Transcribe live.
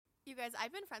You guys,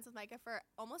 I've been friends with Micah for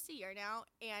almost a year now,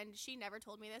 and she never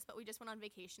told me this, but we just went on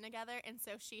vacation together, and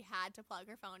so she had to plug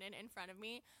her phone in front of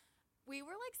me. We were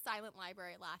like silent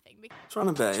library laughing. What's wrong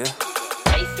with that, yeah?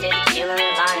 Wasted, feeling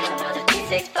alive, another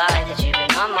 265 that you've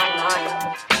been on my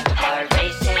mind. Heart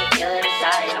racing, feel it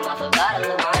inside, I'm off a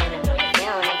bottle of wine, I know you're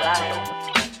feeling the vibe.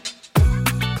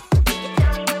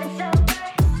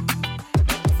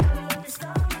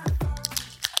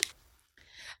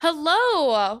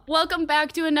 Hello! Welcome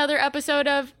back to another episode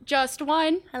of Just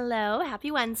One. Hello,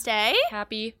 happy Wednesday.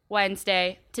 Happy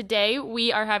Wednesday. Today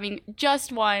we are having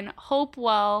Just One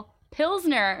Hopewell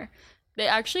Pilsner. They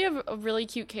actually have a really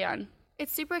cute can.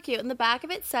 It's super cute. In the back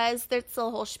of it says, there's still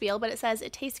a whole spiel, but it says,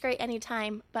 it tastes great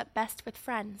anytime, but best with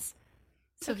friends.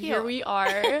 So cute. here we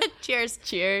are. Cheers.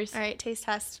 Cheers. All right, taste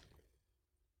test.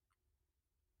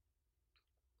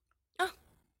 Oh,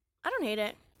 I don't hate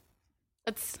it.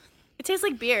 It tastes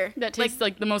like beer. That tastes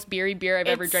like the most beery beer I've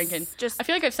ever drank in. Just, I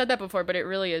feel like I've said that before, but it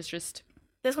really is just...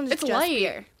 This one's It's just light.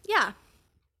 beer. Yeah.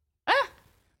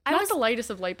 Not the lightest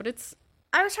of light, but it's...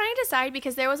 I was trying to decide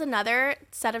because there was another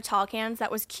set of tall cans that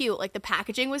was cute. Like the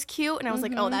packaging was cute, and I was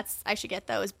like, oh, I should get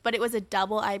those. But it was a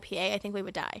double IPA. I think we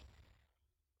would die.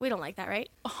 We don't like that, right?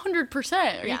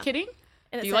 100%. Are you kidding?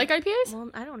 Do you like IPAs? Well,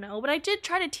 I don't know. But I did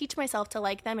try to teach myself to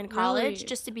like them in college Really?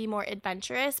 just to be more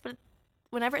adventurous. But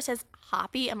whenever it says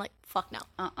hoppy, I'm like, fuck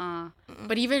no.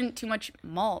 But even too much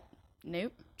malt.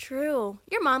 Nope. True.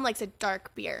 Your mom likes a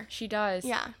dark beer. She does.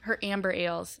 Yeah. Her amber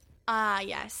ales. Ah,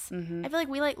 yes. I feel like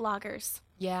we like lagers.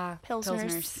 Yeah.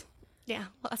 Pilsners. Yeah,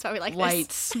 well, that's why we like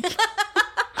Lights. this.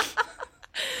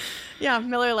 Yeah,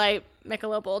 Miller Lite,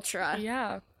 Michelob Ultra.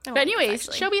 Yeah. I But like anyways, this,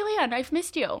 actually. Shelby Land, I've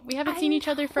missed you. We haven't seen each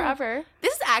other forever.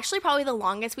 This is actually probably the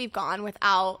longest we've gone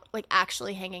without like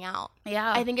actually hanging out.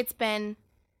 Yeah. I think it's been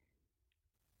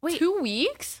 2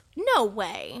 weeks? no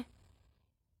way.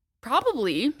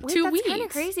 Probably. Wait, 2 that's weeks. kind of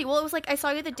crazy. Well, it was like I saw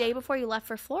you the day before you left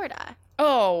for Florida.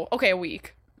 Oh, okay, a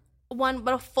week.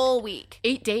 But a full week.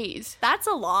 8 days. That's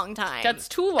a long time. That's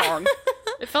too long.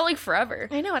 It felt like forever.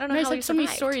 I know. I don't know And how there's you like so many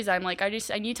survived. stories. I'm like, I need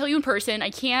to tell you in person. I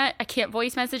can't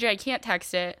voice message it. I can't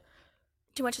text it.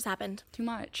 Too much has happened. Too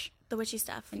much. The witchy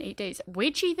stuff. In 8 days.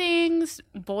 Witchy things,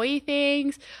 boy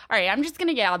things. All right, I'm just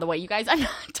gonna get out of the way, you guys. I'm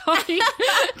not talking.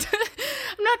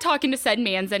 I'm not talking to said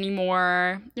mans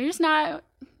anymore. They're just not.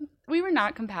 We were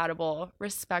not compatible,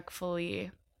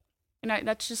 respectfully, and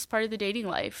that's just part of the dating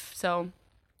life. So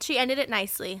She ended it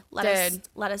nicely. Let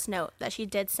us note that she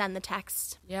did send the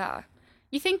text. yeah,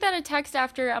 you think that a text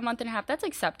after a month and a half, that's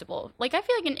acceptable? Like I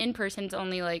feel like an in-person's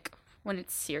only like when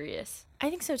it's serious. I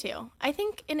think so too. I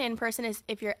think an in-person is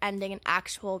if you're ending an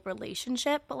actual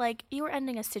relationship, but like you were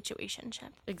ending a situationship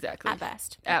Exactly. at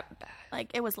best. At best. Like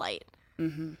it was light.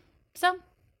 So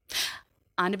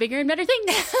on to bigger and better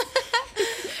things.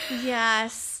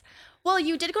 Yes. Well,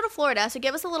 you did go to Florida, so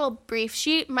give us a little brief.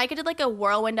 Micah did like a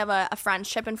whirlwind of a friend's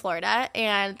trip in Florida,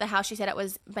 and the house she said it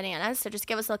was bananas. So just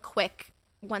give us a quick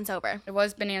once over. It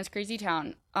was Bananas Crazy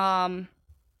Town.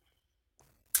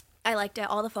 I liked it.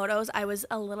 All the photos. I was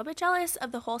a little bit jealous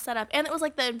of the whole setup, and it was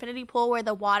like the infinity pool where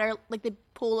the water, like the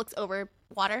pool looks over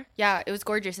water. Yeah, it was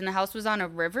gorgeous. And the house was on a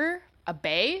river, a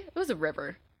bay. It was a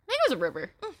river. I think it was a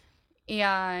river.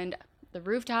 And the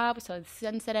rooftop, so the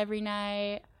sunset every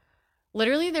night.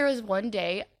 Literally, there was one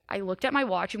day I looked at my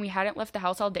watch and we hadn't left the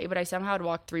house all day, but I somehow had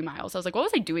walked 3 miles. I was like, what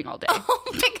was I doing all day? Oh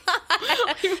my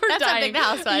god, We were that's how big the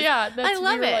house was. Yeah, I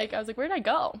love it. I was like, where did I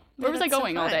go? Where was I that's so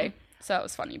going all fun. day? So it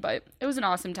was funny, but it was an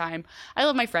awesome time. I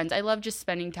love my friends. I love just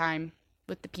spending time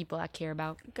with the people I care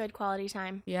about. Good quality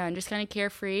time. Yeah, and just kind of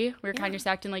carefree. We were kind of just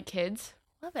acting like kids.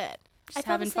 Love it. Just I feel the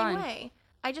having same fun. way.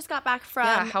 I just got back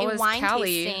from how a was wine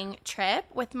Cali? tasting trip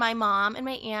with my mom and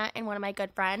my aunt and one of my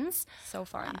good friends. So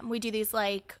fun. We do these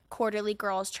like quarterly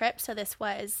girls trips, so this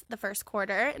was the first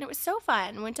quarter, and it was so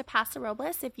fun. We went to Paso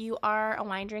Robles. If you are a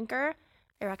wine drinker,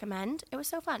 I recommend. It was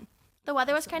so fun. The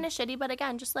weather was kind of shitty, but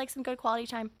again, just like some good quality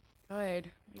time. Good.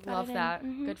 Got Love it in. that.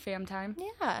 Good fam time.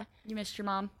 Yeah, You missed your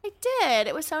mom. I did.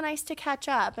 It was so nice to catch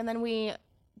up, and then we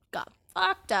got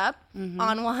fucked up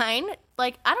on wine.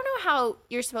 Like, I don't know how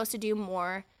you're supposed to do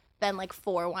more than like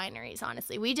 4 wineries,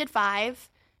 honestly. We did 5,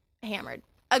 hammered.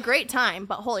 A great time,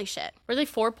 but holy shit. Were they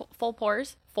full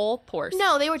pours? Full pours.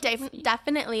 No, they were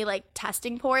definitely like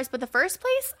testing pours, but the first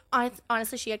place,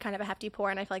 honestly, she had kind of a hefty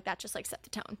pour, and I feel like that just like set the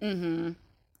tone.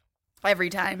 Every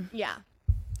time. Yeah.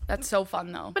 That's so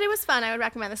fun though. But it was fun. I would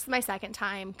recommend. This is my second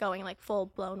time going like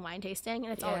full-blown wine tasting,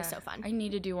 and it's always so fun. I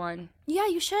need to do one Yeah,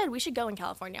 you should. We should go in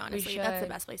California, honestly. That's the should.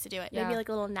 best place to do it. Yeah. Maybe like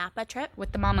a little Napa trip.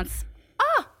 with the mamas.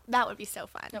 Ah, That would be so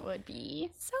fun. That would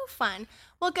be. So fun.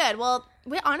 Well, good. Well,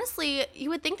 we honestly, you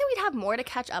would think that we'd have more to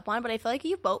catch up on, but I feel like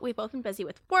we've both been busy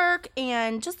with work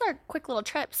and just our quick little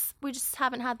trips. We just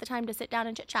haven't had the time to sit down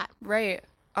and chit chat. Right.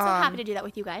 So I'm happy to do that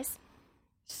with you guys.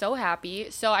 So happy.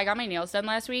 So I got my nails done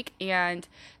last week, and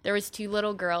there was 2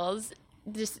 little girls.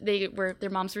 Their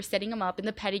moms were setting them up in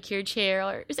the pedicure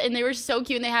chairs, and they were so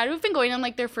cute, and they had to have been going on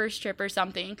like their first trip or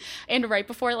something. And right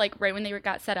when they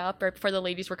got set up, right before the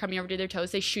ladies were coming over to their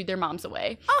toes, they shooed their moms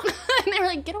away. Oh. And they were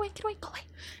like, get away, go away.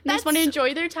 And they just want to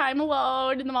enjoy their time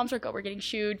alone. And the moms were like, oh, we're getting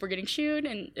shooed,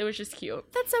 and it was just cute.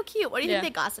 That's so cute. What do you think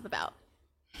they gossip about?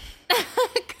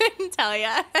 Couldn't tell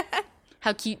ya.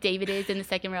 How cute David is in the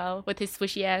second row with his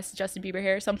swishy ass Justin Bieber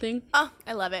hair or something. Oh,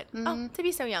 I love it. Oh, to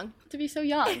be so young. To be so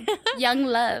young. Young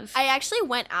love. I actually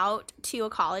went out to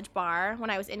a college bar when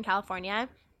I was in California,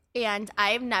 and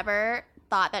I've never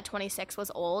thought that 26 was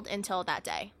old until that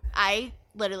day. I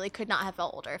literally could not have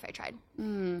felt older if I tried.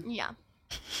 Yeah.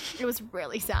 It was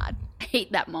really sad. I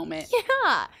hate that moment.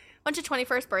 Yeah. Bunch of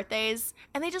 21st birthdays,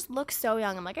 and they just look so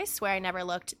young. I'm like, I swear I never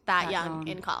looked that young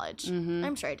in college.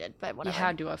 I'm sure I did, but whatever. You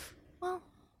had to have. Well,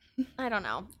 I don't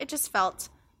know.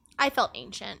 I felt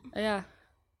ancient. Yeah.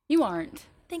 You aren't.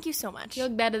 Thank you so much. You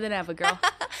look better than ever, girl.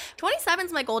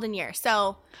 27's my golden year,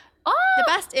 so the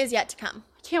best is yet to come.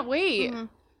 I can't wait. Yeah.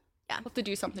 We'll have to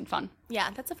do something fun.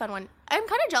 Yeah, that's a fun one. I'm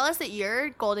kind of jealous that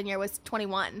your golden year was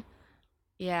 21.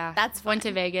 Yeah. That's fun. Went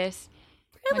to Vegas.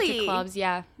 Really? Went to clubs,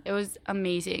 yeah. It was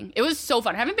amazing. It was so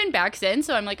fun. I haven't been back since,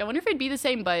 so I'm like, I wonder if it'd be the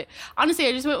same, but honestly,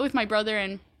 I just went with my brother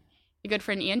and a good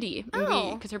friend Andy,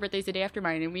 because her birthday's the day after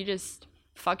mine, and we just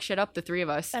fuck shit up, the 3 of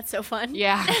us. That's so fun.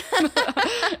 Yeah.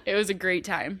 It was a great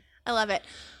time. I love it.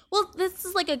 Well, this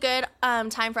is like a good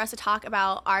time for us to talk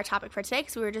about our topic for today,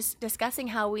 because we were just discussing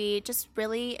how we just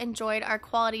really enjoyed our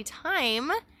quality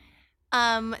time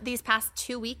these past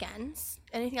 2 weekends.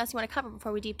 Anything else you want to cover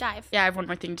before we deep dive? Yeah, I have one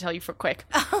more thing to tell you for quick,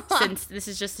 since this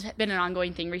has just been an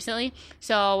ongoing thing recently.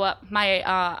 So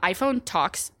my iPhone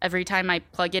talks every time I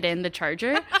plug it in the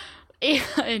charger.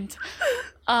 And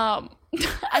I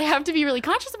have to be really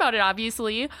conscious about it,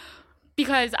 obviously,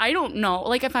 because I don't know,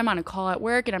 like if I'm on a call at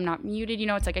work and I'm not muted,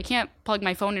 it's like I can't plug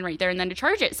my phone in right there and then to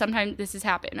charge it. Sometimes this has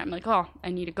happened. I'm like, oh,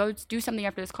 I need to go do something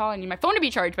after this call. I need my phone to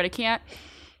be charged, but I can't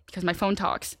because my phone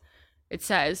talks. It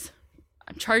says,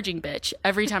 I'm charging, bitch,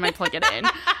 every time I plug it in.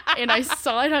 And I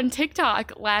saw it on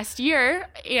TikTok last year,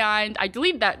 and I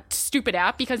deleted that stupid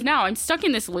app because now I'm stuck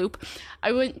in this loop.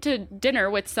 I went to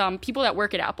dinner with some people that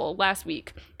work at Apple last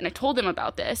week, and I told them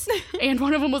about this. And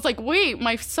one of them was like, wait,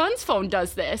 my son's phone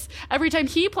does this. Every time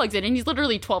he plugs it in, he's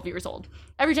literally 12 years old.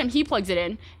 Every time he plugs it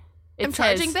in, it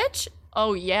says, charging, bitch?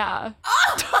 Oh, yeah.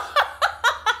 Oh, no.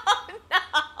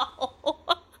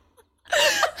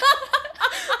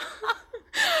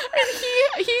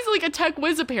 And he's like a tech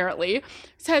whiz, apparently.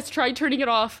 Has tried turning it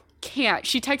off, can't.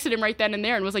 She texted him right then and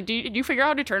there and was like, did you figure out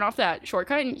how to turn off that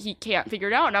shortcut? And he can't figure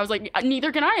it out. And I was like,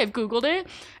 neither can I. I've Googled it.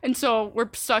 And so we're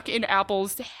stuck in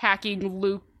Apple's hacking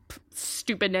loop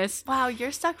stupidness. Wow,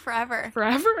 you're stuck forever.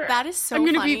 Forever. That is so I'm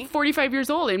going to funny. be 45 years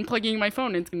old and plugging my phone,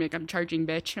 and it's going to be like, I'm charging,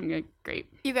 bitch. I'm like, great.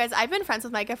 You guys, I've been friends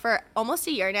with Micah for almost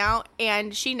a year now,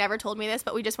 and she never told me this,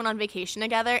 but we just went on vacation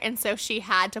together, and so she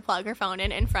had to plug her phone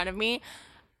in front of me.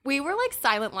 We were like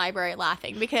silent library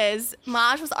laughing because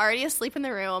Maj was already asleep in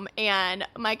the room, and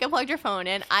Micah plugged her phone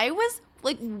in. I was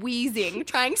like wheezing,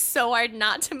 trying so hard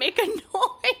not to make a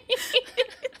noise.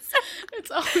 It's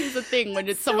always a thing when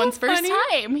it's so someone's funny. first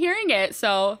time hearing it,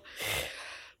 so...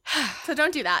 So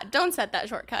don't do that. Don't set that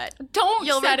shortcut.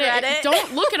 You'll set regret it.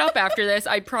 Don't look it up after this.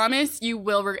 I promise you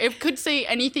will. It could say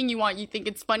anything you want. You think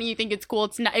it's funny. You think it's cool.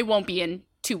 It's not. It won't be in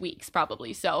 2 weeks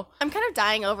probably. So I'm kind of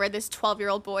dying over this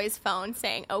 12-year-old boy's phone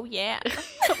saying, "Oh yeah."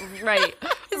 right.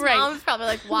 His right. mom's probably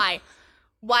like, "Why?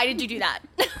 Why did you do that?"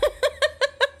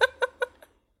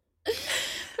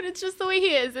 But it's just the way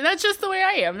he is, and that's just the way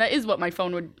I am. That is what my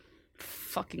phone would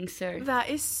fucking say. That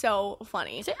is so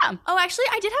funny. So, yeah. Oh, actually,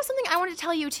 I did have something I wanted to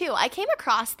tell you too. I came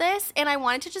across this and I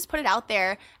wanted to just put it out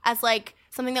there as like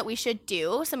something that we should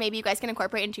do. So maybe you guys can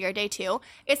incorporate into your day too.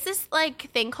 It's this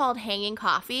like thing called hanging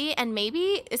coffee, and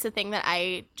maybe it's a thing that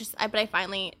I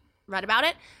finally read about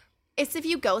it. It's if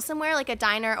you go somewhere like a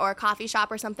diner or a coffee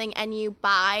shop or something and you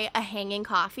buy a hanging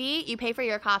coffee, you pay for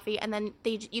your coffee, and then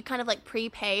you kind of like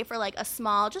prepay for like a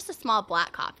small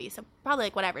black coffee. So probably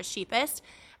like whatever's cheapest.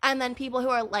 And then people who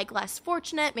are like less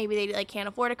fortunate, maybe they like can't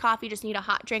afford a coffee, just need a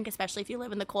hot drink, especially if you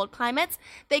live in the cold climates,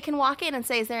 they can walk in and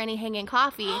say, is there any hanging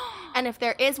coffee? And if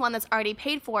there is one that's already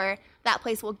paid for, that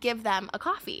place will give them a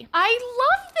coffee. I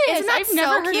love this. Isn't that I've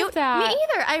never so heard cute? of that. Me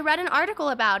either. I read an article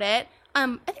about it.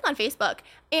 I think on Facebook.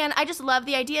 And I just love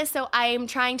the idea. So I'm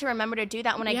trying to remember to do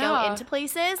that when I go Yeah. into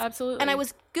places. Absolutely. And I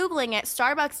was Googling it.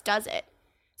 Starbucks does it.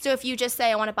 So if you just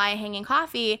say, I want to buy a hanging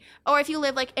coffee, or if you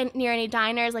live like near any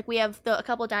diners, like we have a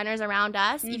couple diners around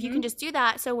us, if you can just do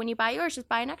that. So when you buy yours, just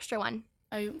buy an extra one.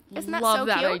 I Isn't that love so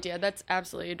that cute? idea. That's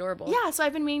absolutely adorable. Yeah, so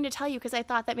I've been meaning to tell you because I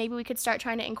thought that maybe we could start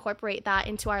trying to incorporate that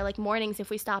into our like mornings if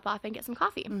we stop off and get some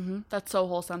coffee. That's so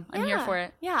wholesome. I'm here Yeah. for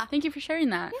it. Yeah. Thank you for sharing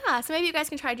that. Yeah, so maybe you guys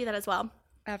can try to do that as well.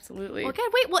 Absolutely. Well,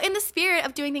 good. Wait, well, in the spirit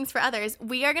of doing things for others,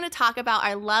 we are going to talk about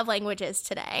our love languages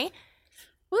today.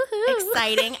 Woohoo.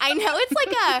 Exciting. I know it's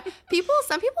like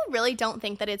some people really don't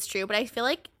think that it's true, but I feel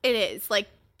like it is. Like,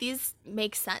 these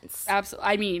make sense. Absolutely.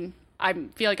 I mean, I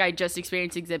feel like I just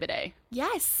experienced Exhibit A.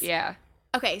 Yes. Yeah.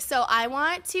 Okay, so I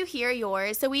want to hear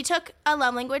yours. So we took a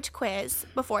love language quiz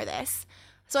before this.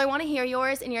 So I want to hear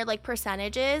yours and your like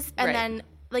percentages, and Right. then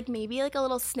like maybe like a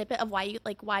little snippet of why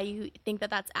you think that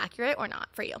that's accurate or not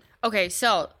for you. Okay,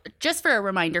 so just for a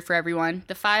reminder for everyone,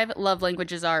 the 5 love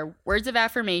languages are words of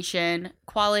affirmation,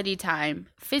 quality time,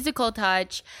 physical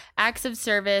touch, acts of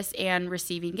service, and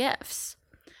receiving gifts.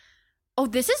 Oh,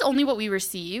 this is only what we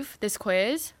receive, this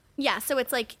quiz? Yeah, so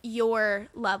it's like your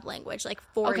love language, like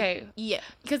for Okay. you.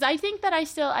 Because I think that I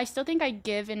still think I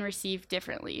give and receive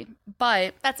differently.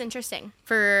 But That's interesting.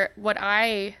 for what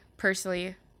I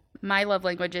personally, my love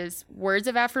language is words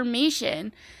of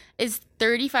affirmation is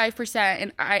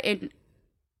 35%, and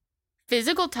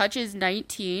physical touch is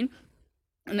 19%,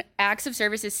 and acts of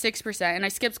service is 6%, and I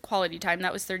skipped quality time,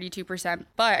 that was 32%.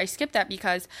 But I skipped that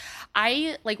because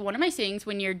I like one of my sayings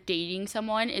when you're dating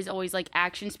someone is always like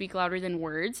actions speak louder than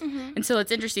words. And so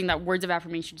it's interesting that words of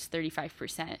affirmation is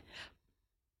 35%.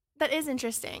 That is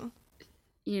interesting.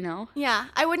 You know? Yeah,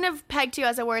 I wouldn't have pegged you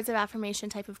as a words of affirmation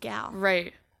type of gal.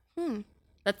 Right.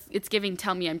 It's giving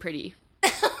tell me I'm pretty.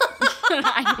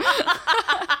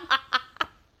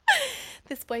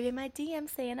 This boy in my DM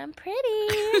saying I'm pretty.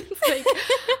 It's like,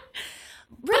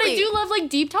 but I Really? do love like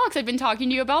deep talks. I've been talking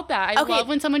to you about that. I Okay. love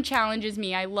when someone challenges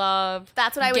me. I love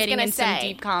That's what I was getting gonna in some say.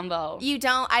 deep convo.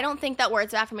 I don't think that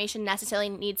words of affirmation necessarily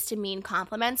needs to mean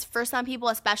compliments for some people,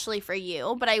 especially for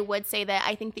you. But I would say that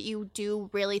I think that you do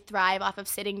really thrive off of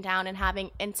sitting down and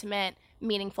having intimate,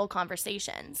 meaningful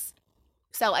conversations.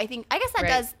 So I guess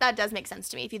that Right. does make sense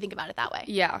to me if you think about it that way.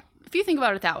 Yeah, if you think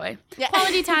about it that way. Yeah.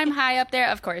 Quality time high up there.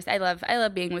 Of course, I love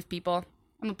being with people.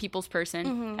 I'm a people's person.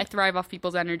 Mm-hmm. I thrive off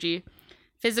people's energy.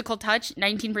 Physical touch,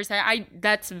 19%.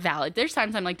 That's valid. There's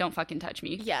times I'm like, don't fucking touch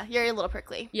me. Yeah, you're a little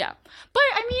prickly. Yeah, but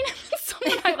I mean,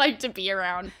 someone I like to be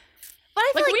around. But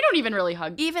I feel Like, like we don't even really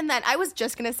hug. even then, I was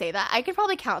just gonna say that I could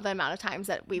probably count the amount of times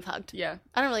that we've hugged. Yeah,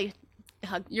 I don't really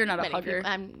hug. you're not a many hugger.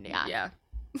 people. Yeah. Yeah.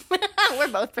 We're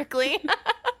both prickly.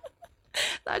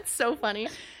 That's so funny.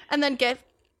 And then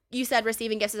you said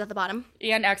receiving gifts is at the bottom.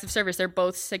 And acts of service, they're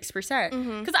both 6%. Because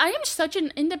Mm-hmm. I am such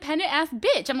an independent ass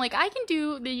bitch. I'm like, I can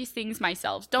do these things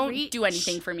myself. Don't do Preach.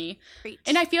 anything for me. Preach.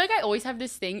 And I feel like I always have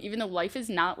this thing, even though life is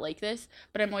not like this,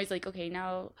 but I'm always like, okay,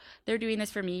 now they're doing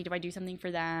this for me. Do I do something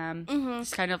for them?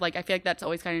 It's kind of like, I feel like that's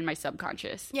always kind of in my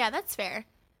subconscious. Yeah, that's fair.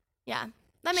 Yeah,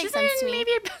 that makes Which sense isn't to me.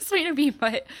 maybe a best way to be,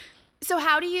 but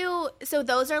So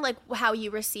those are like how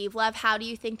you receive love. How do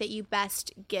you think that you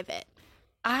best give it?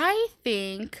 I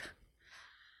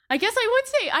guess I would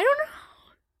say, I don't know.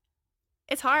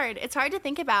 It's hard. It's hard to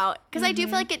think about because I do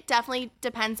Mm-hmm. feel like it definitely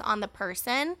depends on the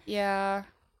person. Yeah.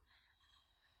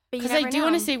 But you Because I never do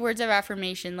want know. to say words of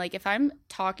affirmation. Like, if I'm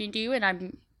talking to you and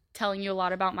I'm telling you a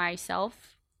lot about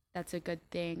myself, that's a good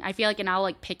thing. I feel like, and I'll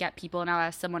like pick at people and I'll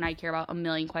ask someone I care about a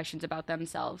million questions about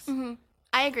themselves.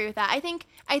 I agree with that. I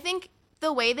think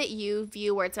the way that you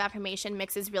view words of affirmation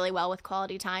mixes really well with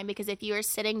quality time because if you are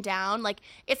sitting down, like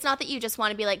it's not that you just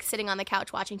want to be like sitting on the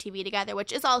couch watching TV together,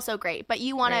 which is also great, but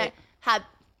you want Right. to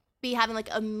be having like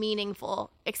a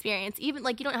meaningful experience. Even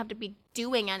like you don't have to be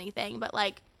doing anything, but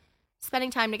like spending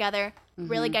time together,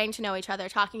 really getting to know each other,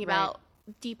 talking about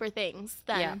deeper things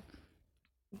than Yeah.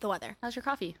 the weather. How's your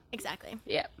coffee? Exactly.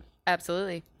 Yeah,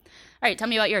 absolutely. All right, tell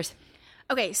me about yours.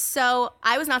 Okay, so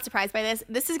I was not surprised by this.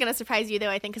 This is going to surprise you, though,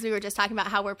 I think, because we were just talking about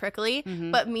how we're prickly.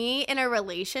 But me in a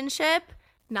relationship,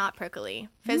 not prickly.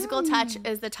 Physical touch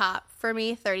is the top for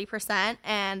me, 30%,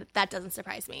 and that doesn't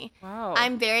surprise me. Wow.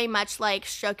 I'm very much like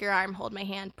stroke your arm, hold my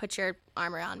hand, put your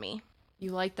arm around me. You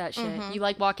like that shit. You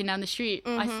like walking down the street.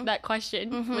 That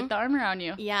question with the arm around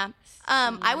you. Yeah.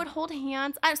 I would hold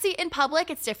hands. See, in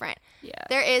public, it's different. Yeah.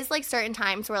 There is like certain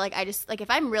times where like I just like if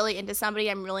I'm really into somebody,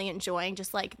 I'm really enjoying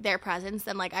just like their presence,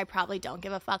 then like I probably don't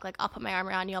give a fuck. Like I'll put my arm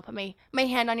around you, I'll put my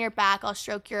hand on your back, I'll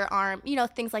stroke your arm,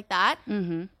 things like that.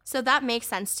 So that makes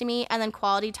sense to me. And then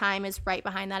quality time is right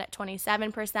behind that at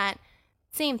 27%.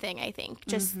 same thing, I think.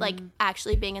 Just like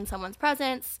actually being in someone's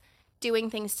presence, doing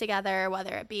things together,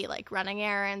 whether it be like running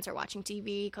errands or watching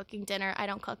TV, cooking dinner. I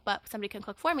don't cook, but somebody can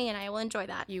cook for me and I will enjoy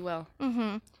that. You will.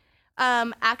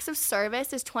 Acts of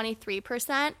service is 23%.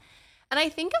 And I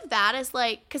think of that as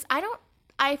like, because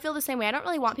I feel the same way. I don't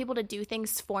really want people to do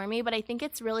things for me, but I think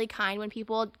it's really kind when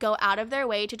people go out of their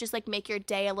way to just like make your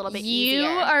day a little bit easier. You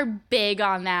are big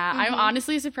on that. I'm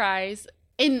honestly surprised.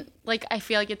 And like, I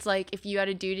feel like it's like if you had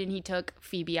a dude and he took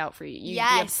Phoebe out for you, you'd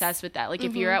be obsessed with that. Like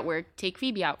if you're at work, take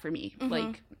Phoebe out for me.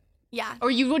 Like, yeah.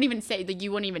 Or you wouldn't even say, like,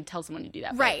 you wouldn't even tell someone to do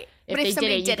that. Right. If But they if did it,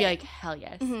 somebody you'd be did like, hell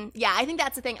yes. Yeah, I think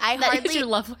that's the thing. That is your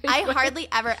love language. I hardly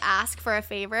ever ask for a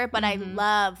favor, but I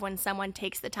love when someone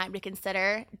takes the time to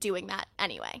consider doing that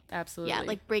anyway. Absolutely. Yeah,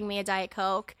 like bring me a Diet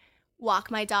Coke, walk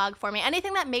my dog for me.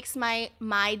 Anything that makes my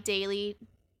daily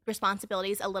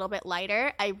responsibilities a little bit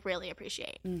lighter, I really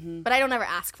appreciate. But I don't ever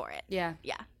ask for it. Yeah.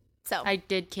 Yeah. So I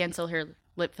did cancel her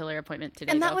lip filler appointment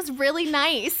today. and that was really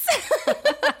nice.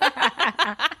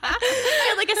 I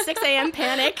had like a 6 a.m.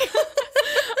 panic.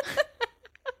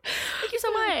 Thank you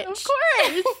so much. Of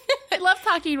course. I love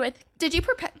talking with. Did you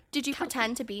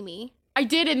pretend to be me? I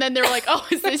did, and then they were like, oh,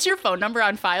 is this your phone number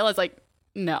on file? I was like,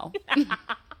 no.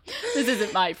 This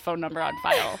isn't my phone number on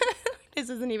file. This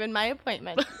isn't even my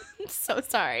appointment. I'm so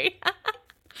sorry.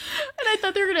 And I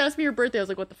thought they were going to ask me your birthday. I was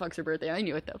like, what the fuck's her birthday? I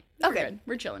knew it, though. We're Okay. good.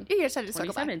 We're chilling. You just had to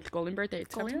circle back. 27th, golden birthday.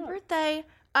 It's Golden coming up. birthday.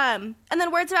 And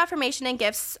then words of affirmation and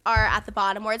gifts are at the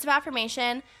bottom. Words of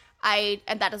affirmation, and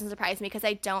that doesn't surprise me because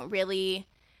I don't really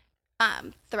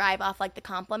thrive off like the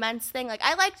compliments thing. Like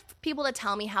I like people to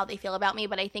tell me how they feel about me,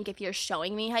 but I think if you're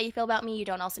showing me how you feel about me, you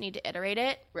don't also need to iterate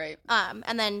it. Right.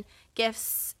 And then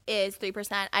gifts is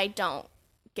 3%. I don't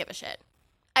give a shit.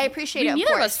 I appreciate it. Neither of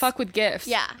of course. us fuck with gifts.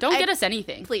 Yeah. Don't get us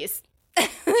anything. Please.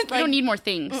 We don't need more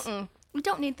things. We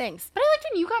don't need things. But I liked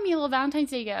when you got me a little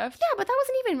Valentine's Day gift. Yeah, but that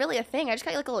wasn't even really a thing. I just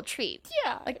got you like a little treat.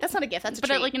 Yeah. Like that's not a gift. That's a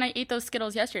But treat. and I ate those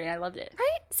Skittles yesterday, and I loved it.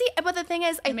 Right? See, but the thing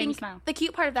is, I made me think smile. the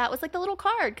cute part of that was like the little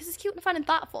card because it's cute and fun and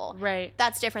thoughtful. Right.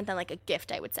 That's different than like a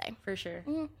gift, I would say. For sure.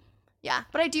 Yeah,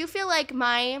 but I do feel like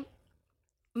the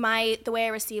way I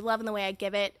receive love and the way I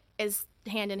give it is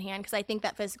hand in hand because I think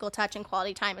that physical touch and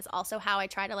quality time is also how I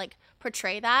try to like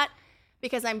portray that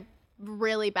because I'm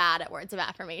really bad at words of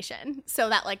affirmation. So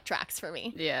that like tracks for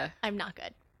me. Yeah. I'm not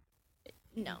good.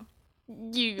 No.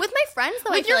 You With my friends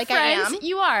though, I with feel your like friends, I am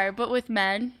you are, but with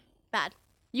men, bad.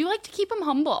 you like to keep them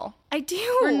humble. I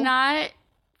do. We're not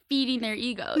feeding their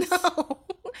egos. No.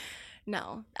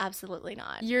 No, absolutely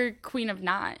not. You're queen of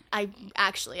not. I've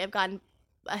gotten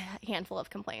a handful of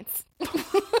complaints. And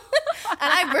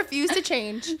I refuse to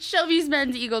change. Shelby's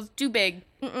men's egos too big.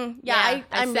 Yeah, I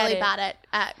I'm said really it. bad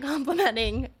at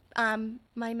complimenting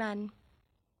my men.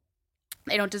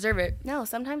 They don't deserve it. No,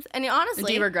 sometimes, and honestly,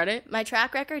 Do you regret it? my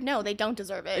track record, no, they don't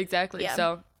deserve it. Exactly. Yeah.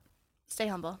 So Stay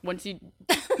humble. once you,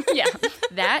 yeah,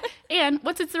 that, and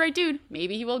once it's the right dude,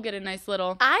 maybe he will get a nice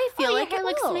little. I feel like your it hair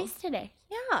looks will. nice today.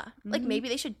 Yeah, like maybe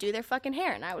they should do their fucking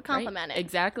hair, and I would compliment Right? it.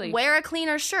 Exactly. Wear a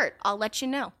cleaner shirt. I'll let you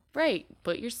know. Right.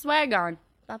 Put your swag on.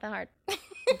 Not that hard.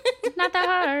 Not that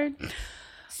hard.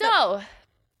 So,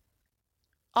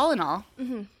 all in all, I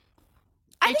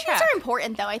think these track. are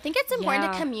important, though. I think it's important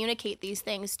Yeah. to communicate these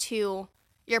things to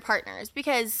your partners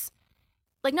because,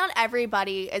 like, not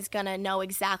everybody is going to know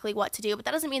exactly what to do, but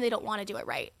that doesn't mean they don't want to do it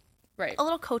right. right. A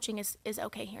little coaching is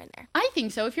okay here and there. I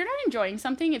think so. If you're not enjoying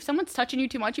something, if someone's touching you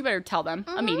too much, you better tell them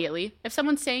immediately. If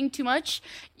someone's saying too much,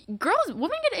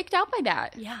 women get icked out by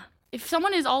that. Yeah. If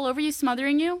someone is all over you,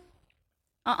 smothering you,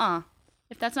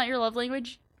 if that's not your love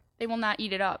language, they will not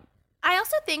eat it up. I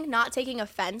also think not taking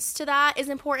offense to that is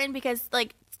important because,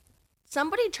 like,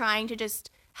 somebody trying to just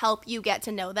help you get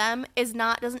to know them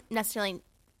doesn't necessarily,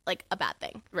 like, a bad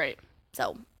thing. Right.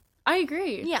 So, I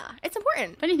agree. yeah, it's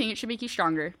important. If anything, it should make you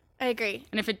stronger. I agree.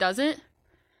 And if it doesn't,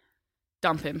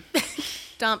 dump him.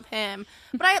 Dump him.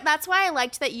 But that's why I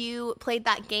liked that you played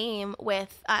that game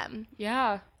with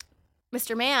Yeah.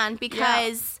 Mr. Man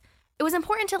because it was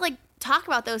important to, like, talk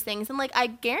about those things. And, like, I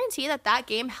guarantee that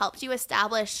game helped you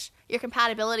establish your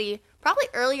compatibility probably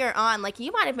earlier on. Like,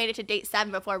 you might have made it to date 7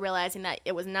 before realizing that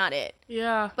it was not it.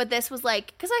 Yeah. But this was, like,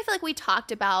 because I feel like we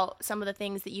talked about some of the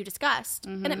things that you discussed,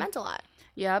 and it meant a lot.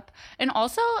 Yep. And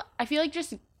also, I feel like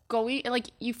just going, like,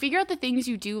 you figure out the things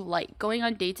you do like, going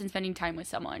on dates and spending time with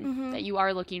someone that you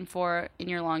are looking for in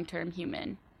your long-term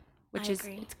human, which I is,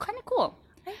 agree. it's kind of cool.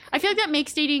 I feel like that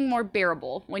makes dating more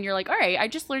bearable when you're like, all right, I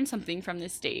just learned something from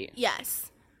this date. Yes.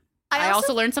 I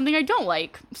also learned something I don't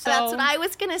like. So That's what I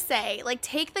was going to say. Like,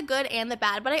 take the good and the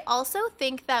bad. But I also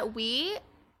think that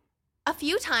a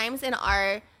few times in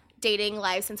our dating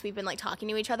lives since we've been, like, talking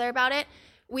to each other about it,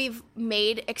 we've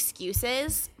made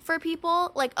excuses for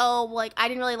people, like, oh, like, I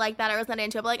didn't really like that, or I was not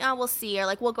into it, but like, oh, we'll see, or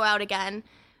like, we'll go out again.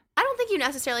 I don't think you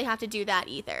necessarily have to do that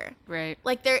either. Right.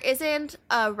 Like, there isn't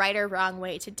a right or wrong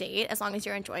way to date as long as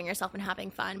you're enjoying yourself and having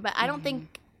fun. But I don't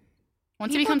think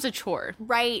once it becomes a chore,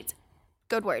 right.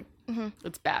 Good word.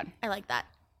 it's bad. I like that.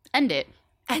 End it.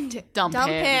 End it. Dump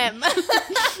him.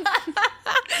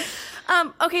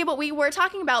 Okay, but we were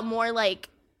talking about more like,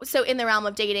 so in the realm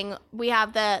of dating, we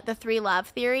have the 3 love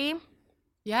theory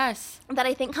Yes. that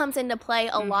I think comes into play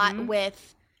a lot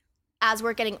with as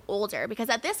we're getting older, because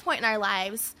at this point in our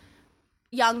lives,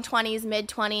 young 20s, mid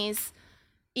 20s,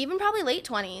 even probably late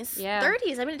 20s,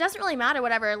 30s, I mean, it doesn't really matter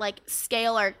whatever like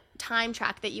scale or time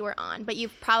track that you were on, but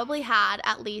you've probably had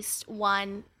at least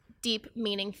one deep,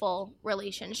 meaningful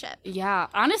relationship. Yeah.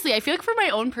 Honestly, I feel like for my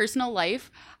own personal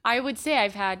life, I would say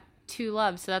I've had 2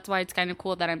 loves. So that's why it's kind of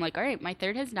cool that I'm like, all right, my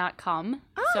third has not come.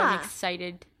 So I'm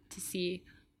excited to see.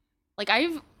 Like,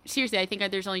 seriously, I think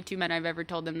there's only 2 men I've ever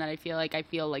told them that I feel like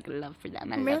love for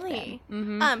them. I love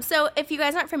them. So if you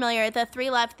guys aren't familiar, the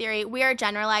 3 love theory, we are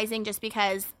generalizing just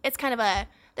because it's kind of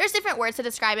there's different words to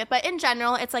describe it, but in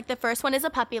general, it's like the first one is a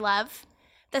puppy love.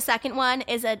 The second one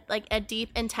is a deep,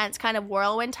 intense kind of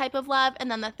whirlwind type of love. And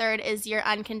then the third is your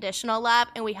unconditional love.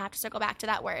 And we have to circle back to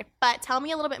that word. But tell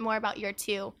me a little bit more about your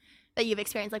 2 that you've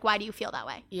experienced. Like, why do you feel that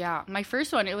way? Yeah. My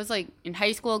first one, it was like in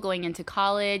high school, going into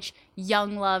college,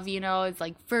 young love, it's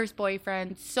like first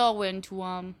boyfriend, so into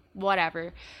him,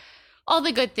 whatever. All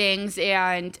the good things.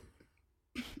 And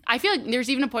I feel like there's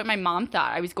even a point my mom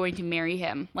thought I was going to marry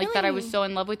him. Like, that I was so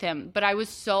in love with him. But I was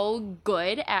so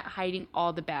good at hiding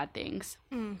all the bad things.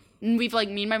 And we've, like,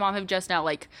 me and my mom have just now,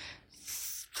 like,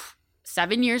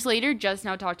 7 years later, just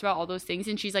now talked about all those things.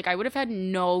 And she's like, I would have had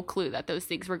no clue that those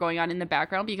things were going on in the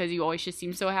background because you always just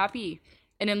seem so happy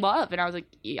and in love. And I was like,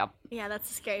 yep. Yeah, that's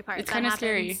the scary part. It's kind of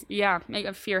scary. Yeah, I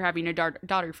fear having a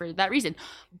daughter for that reason.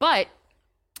 But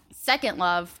second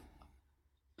love,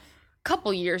 a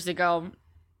couple years ago,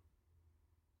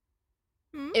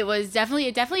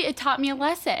 it taught me a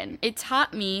lesson. It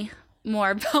taught me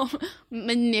more about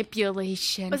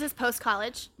manipulation. Was this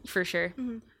post-college? For sure.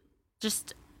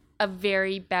 Just a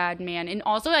very bad man. And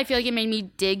also, I feel like it made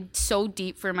me dig so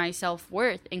deep for my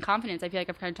self-worth and confidence. I feel like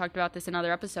I've kind of talked about this in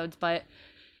other episodes, but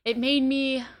it made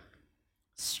me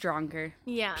stronger.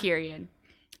 Yeah. Period.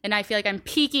 And I feel like I'm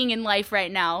peaking in life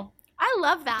right now. I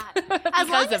love that. As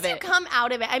long as you come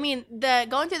out of it. I mean,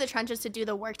 going through the trenches to do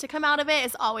the work to come out of it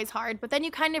is always hard. But then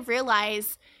you kind of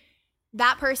realize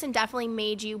that person definitely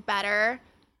made you better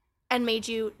and made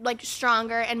you like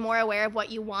stronger and more aware of what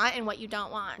you want and what you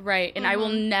don't want. Right. And I will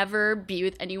never be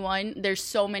with anyone. There's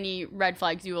so many red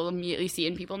flags you will immediately see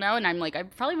in people now. And I'm like, I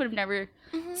probably would have never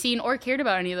seen or cared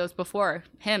about any of those before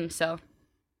him. So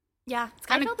yeah, it's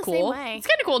kind of cool. It's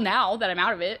kind of cool now that I'm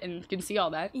out of it and can see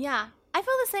all that. Yeah. I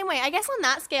feel the same way. I guess on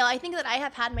that scale, I think that I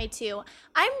have had my 2.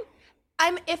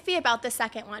 I'm iffy about the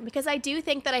second one because I do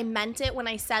think that I meant it when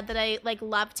I said that I like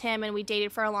loved him and we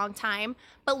dated for a long time.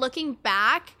 But looking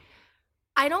back,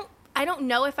 I don't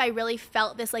know if I really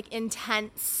felt this like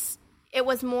intense. It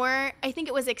was more, I think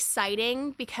it was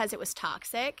exciting because it was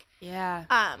toxic. Yeah.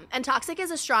 And toxic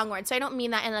is a strong word, so I don't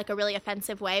mean that in like a really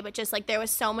offensive way, but just like there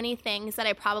was so many things that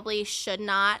I probably should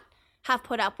not have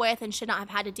put up with and should not have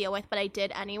had to deal with, but I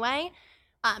did anyway,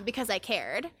 because I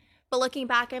cared. But looking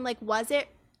back, I'm like, was it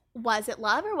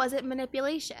love or was it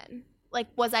manipulation? Like,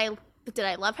 did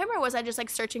I love him or was I just like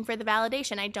searching for the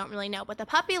validation? I don't really know. But the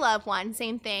puppy love one,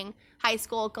 same thing, high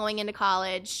school, going into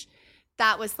college,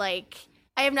 that was like,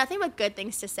 I have nothing but good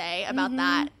things to say about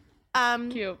that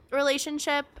Cute.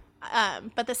 relationship.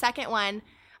 But the second one,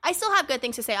 I still have good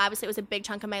things to say. Obviously, it was a big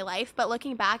chunk of my life. But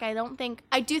looking back, I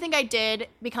do think I did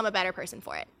become a better person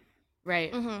for it.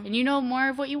 Right. And you know more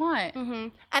of what you want.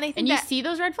 And I think and you see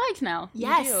those red flags now.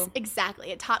 Yes,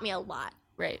 exactly. It taught me a lot.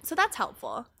 Right. So that's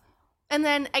helpful. And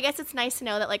then I guess it's nice to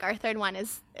know that like our third one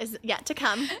is yet to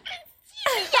come.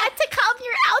 Yet to come.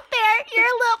 You're out there. You're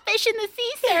a little fish in the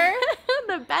sea, sir.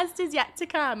 The best is yet to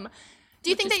come.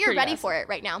 Do you think that you're ready for it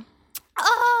right now?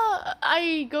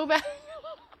 I go back.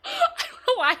 I don't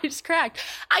know why I just cracked.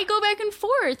 I go back and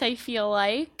forth, I feel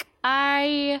like.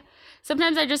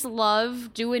 Sometimes I just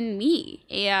love doing me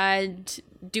and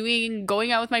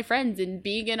going out with my friends and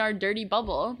being in our dirty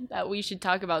bubble that we should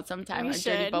talk about sometime. Our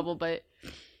dirty bubble, but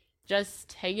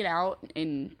just hanging out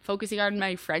and focusing on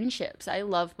my friendships. I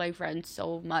love my friends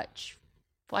so much.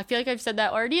 Well, I feel like I've said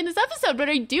that already in this episode, but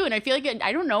I do. And I feel like,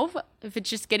 I don't know if it's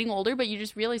just getting older, but you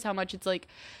just realize how much it's like,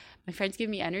 my friends give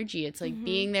me energy. It's like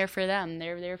being there for them.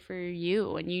 They're there for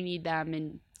you and you need them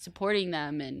and supporting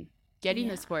them and getting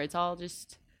the support. It's all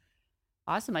just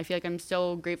awesome. I feel like I'm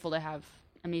so grateful to have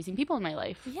amazing people in my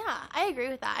life. Yeah, I agree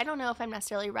with that. I don't know if I'm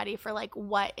necessarily ready for like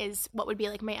what would be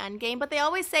like my end game, but they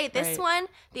always say this one,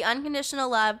 the unconditional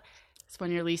love. It's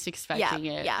when you're least expecting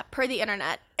it. Yeah, per the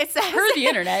internet. It says Per the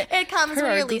internet. It comes Per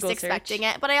when our you're least Google expecting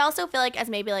search. it. But I also feel like as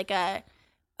maybe like a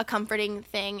comforting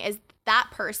thing is that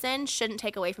person shouldn't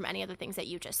take away from any of the things that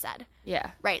you just said.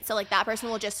 Yeah. Right. So like that person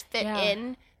will just fit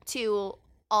in to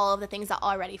all of the things that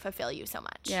already fulfill you so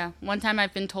much. Yeah. One time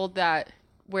I've been told that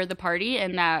we're the party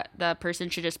and that the person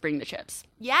should just bring the chips.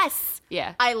 Yes.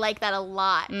 Yeah. I like that a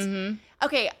lot. Mm-hmm.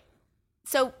 Okay.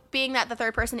 So being that the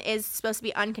third person is supposed to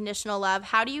be unconditional love,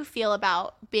 how do you feel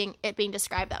about being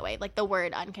described that way? Like the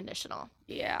word unconditional.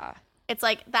 Yeah. It's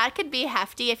like that could be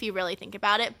hefty if you really think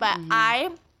about it, but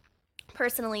I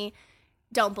personally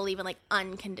don't believe in like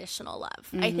unconditional love.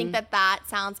 I think that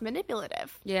sounds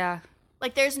manipulative. Yeah.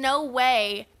 Like there's no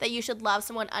way that you should love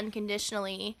someone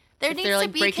unconditionally. There If needs they're to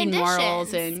like be breaking conditions.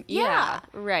 morals and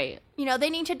right. You know,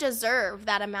 they need to deserve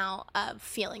that amount of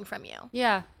feeling from you.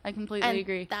 Yeah, I completely And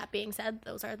agree. that being said,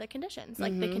 those are the conditions.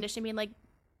 Like the condition being like,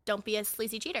 don't be a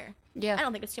sleazy cheater. Yeah. I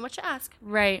don't think it's too much to ask.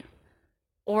 Right.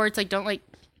 Or it's like don't like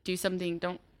do something,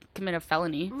 don't commit a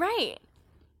felony. Right.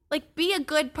 Like be a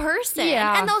good person.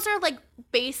 Yeah. And those are like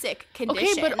basic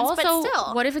conditions. Okay, but also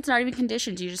still. what if it's not even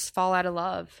conditions? You just fall out of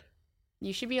love.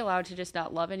 You should be allowed to just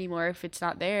not love anymore if it's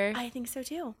not there. I think so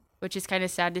too. Which is kind of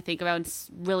sad to think about and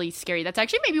really scary. That's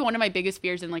actually maybe one of my biggest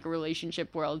fears in like a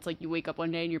relationship world. It's like you wake up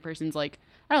one day and your person's like,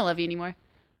 I don't love you anymore.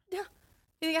 Yeah. You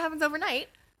think it happens overnight?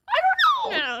 I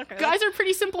don't know. No, okay. Guys are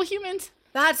pretty simple humans.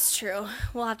 That's true.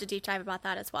 We'll have to deep dive about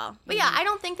that as well. But yeah, I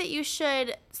don't think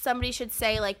that somebody should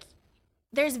say like,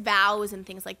 there's vows and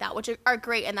things like that, which are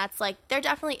great. And that's like, there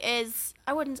definitely is,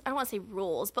 I don't want to say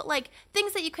rules, but like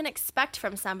things that you can expect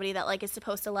from somebody that like is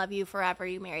supposed to love you forever.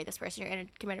 You marry this person, you're in a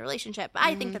committed relationship. But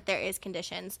I think that there is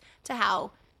conditions to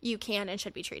how you can and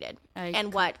should be treated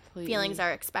and what feelings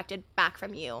are expected back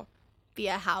from you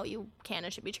via how you can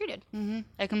and should be treated.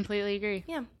 I completely agree.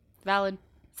 Yeah. Valid.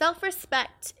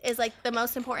 Self-respect is like the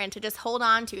most important to just hold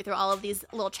on to through all of these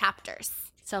little chapters.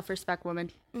 Self-respect,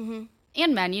 woman. Mm-hmm.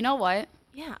 And men, you know what?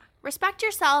 Yeah. Respect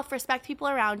yourself, respect people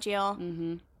around you.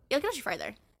 Mm-hmm. It'll get you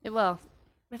further. It will.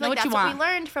 I feel like that's what we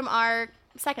learned from our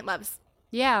second loves.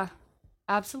 Yeah.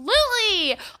 Absolutely.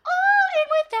 Oh, and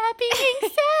with that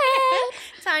being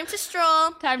said, Time to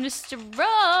stroll. time to stroll.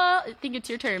 I think it's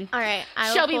your turn. All right.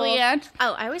 Shelby Leanne.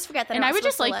 Oh, I always forget that. And I'm I not would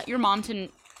just supposed to like your mom to,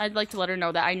 I'd like to let her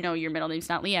know that I know your middle name's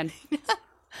not Leanne. All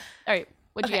right.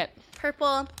 What'd you get?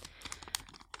 Purple.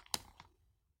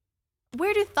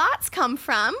 Where do thoughts come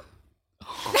from?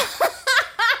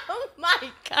 Oh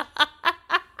my God.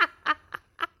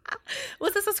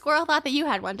 Was this a squirrel thought that you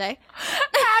had one day?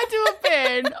 Had to have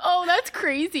been. Oh, that's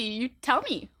crazy. You tell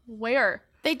me. Where?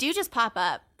 They do just pop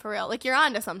up, for real. Like, you're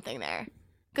onto something there.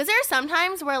 Because there are some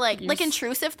times where, like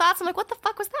intrusive thoughts, I'm like, what the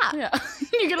fuck was that? Yeah.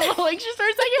 You get a little anxious for a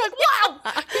second. You're like, wow,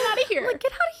 get out of here. Like,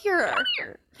 get out of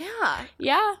here. Yeah.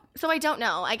 Yeah. So I don't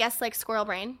know. I guess, like, squirrel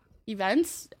brain.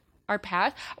 Events are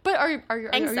past. But are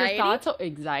your Anxiety? thoughts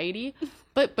anxiety?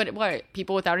 But what?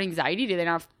 People without anxiety, do they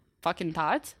not have fucking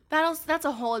thoughts? That's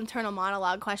a whole internal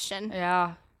monologue question.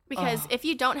 Yeah. Because if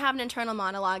you don't have an internal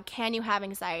monologue, can you have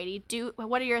anxiety?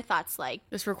 What are your thoughts like?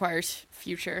 This requires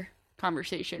future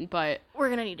conversation, but We're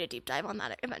going to need a deep dive on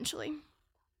that eventually.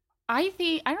 I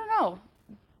don't know.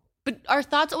 But are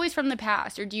thoughts always from the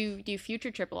past, or do you future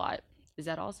trip a lot? Is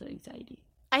that also anxiety?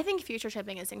 I think future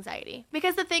tripping is anxiety.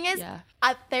 Because the thing is, Yeah.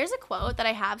 there's a quote that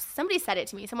I have. Somebody said it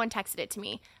to me. Someone texted it to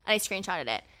me, and I screenshotted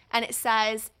it. And it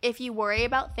says, if you worry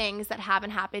about things that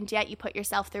haven't happened yet, you put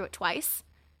yourself through it twice.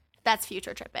 That's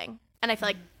future tripping. And I feel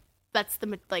like that's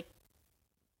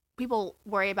people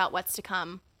worry about what's to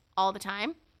come all the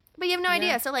time. But you have no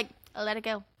idea. So, like, let it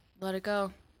go. Let it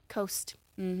go. Coast.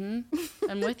 I'm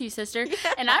with you, sister.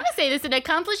 And I'm gonna say this in an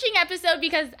accomplishing episode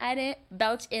because I didn't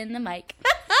belch in the mic.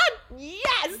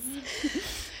 Yes!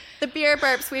 The beer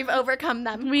burps, we've overcome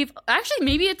them. We've actually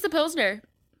maybe it's the Pilsner.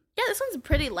 Yeah, this one's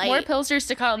pretty light, More Pilsners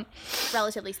to come.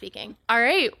 relatively speaking. All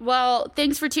right. Well,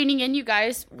 thanks for tuning in, you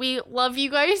guys. We love you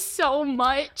guys so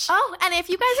much. Oh, and if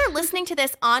you guys are listening to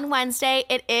this on Wednesday,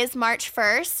 it is March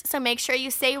 1st. So make sure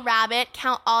you say rabbit,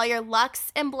 count all your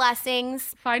lucks and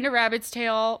blessings. Find a rabbit's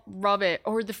tail, rub it,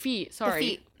 or the feet. Sorry,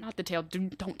 feet. not the tail.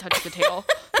 Don't touch the tail.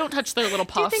 Don't touch their little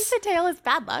Do you puffs. think the tail is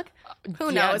bad luck? Who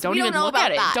Yeah, knows? don't We even don't know look about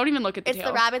at it. that. Don't even look at the It's tail.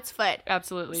 the rabbit's foot.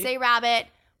 Absolutely. Say rabbit.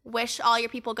 Wish all your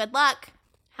people good luck.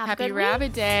 Have a Happy good week.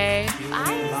 Rabbit Day.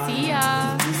 Bye. See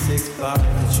ya. 6'5",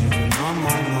 but you been on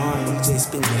my mind.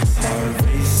 Just been heart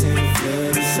racing, feel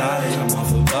inside. I'm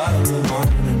off a bottle of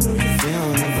wine.